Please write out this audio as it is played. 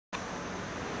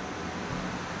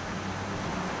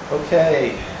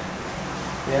Okay,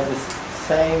 we have this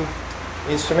same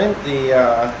instrument.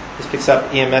 This picks up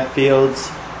EMF fields,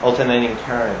 alternating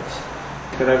current.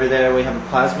 But over there we have a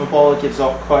plasma ball. It gives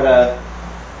off quite a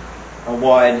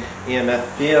wide EMF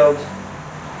field.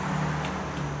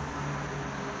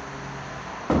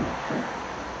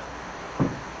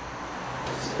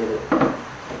 Just get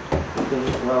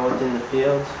it well within the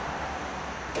field.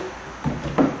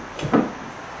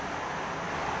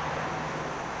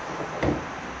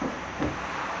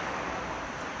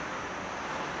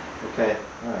 Okay,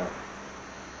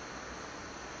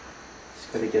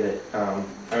 just got to get it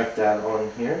earthed out on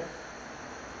here.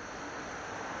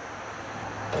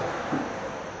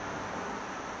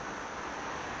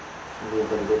 A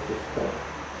little bit difficult.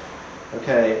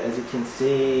 Okay, as you can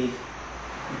see,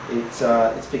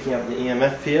 it's picking up the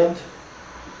EMF field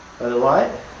by the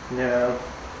light. Now,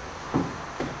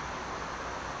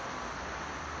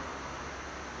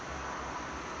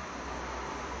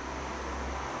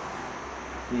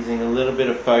 using a little bit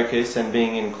of focus and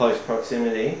being in close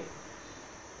proximity,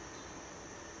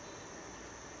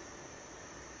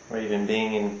 or even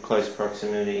being in close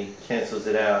proximity, cancels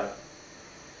it out.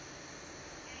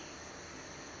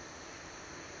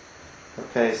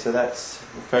 Okay, so that's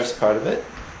the first part of it.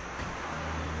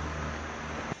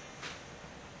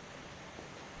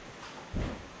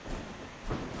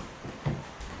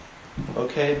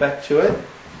 Okay, back to it.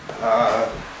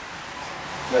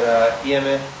 The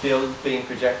EMF field being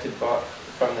projected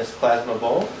from this plasma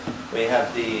ball. We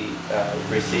have the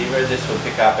receiver. This will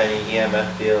pick up any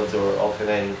EMF fields or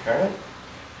alternating current.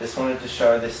 Just wanted to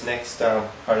show this next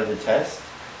part of the test.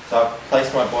 So I've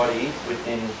placed my body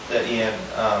within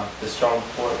the strong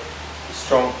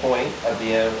point of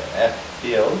the EMF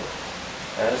field.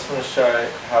 And I just want to show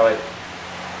how it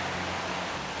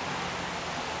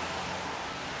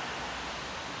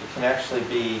can actually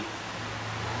be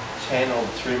channeled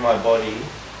through my body.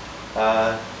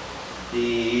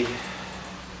 The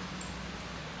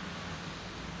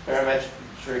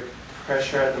barometric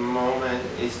pressure at the moment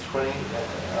is 1015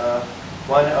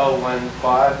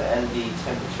 and the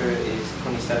temperature is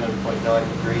 27.9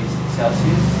 degrees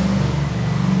Celsius.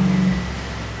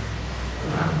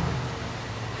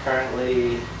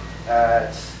 Currently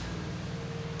at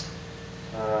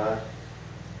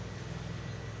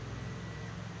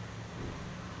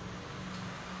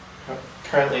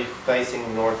currently facing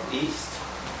northeast,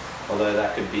 although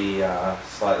that could be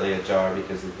slightly ajar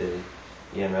because of the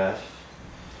EMF.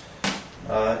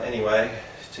 Anyway,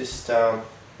 just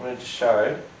wanted to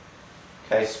show.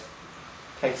 Okay,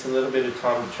 takes a little bit of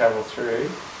time to travel through.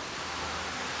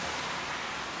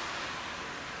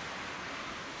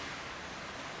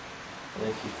 And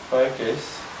if you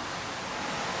focus,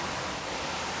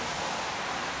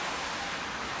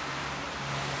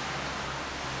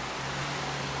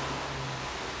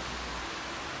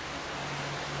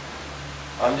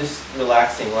 I'm just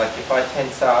relaxing. Like if I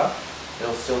tense up,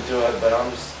 it'll still do it, but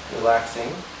I'm just relaxing.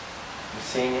 I'm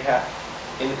seeing how,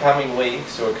 in the coming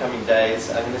weeks or coming days,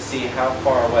 I'm going to see how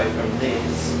far away from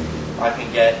this I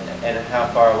can get and how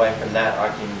far away from that I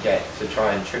can get to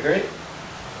try and trigger it.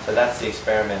 So that's the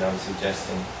experiment I'm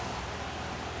suggesting.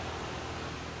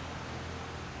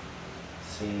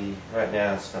 See, right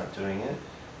now it's not doing it.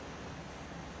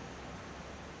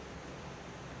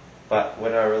 But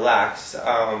when I relax,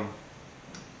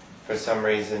 for some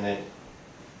reason it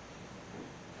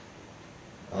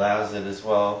allows it as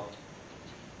well.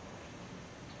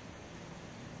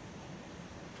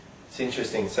 It's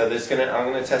interesting. So I'm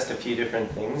going to test a few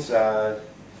different things, and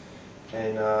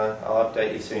I'll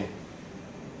update you soon.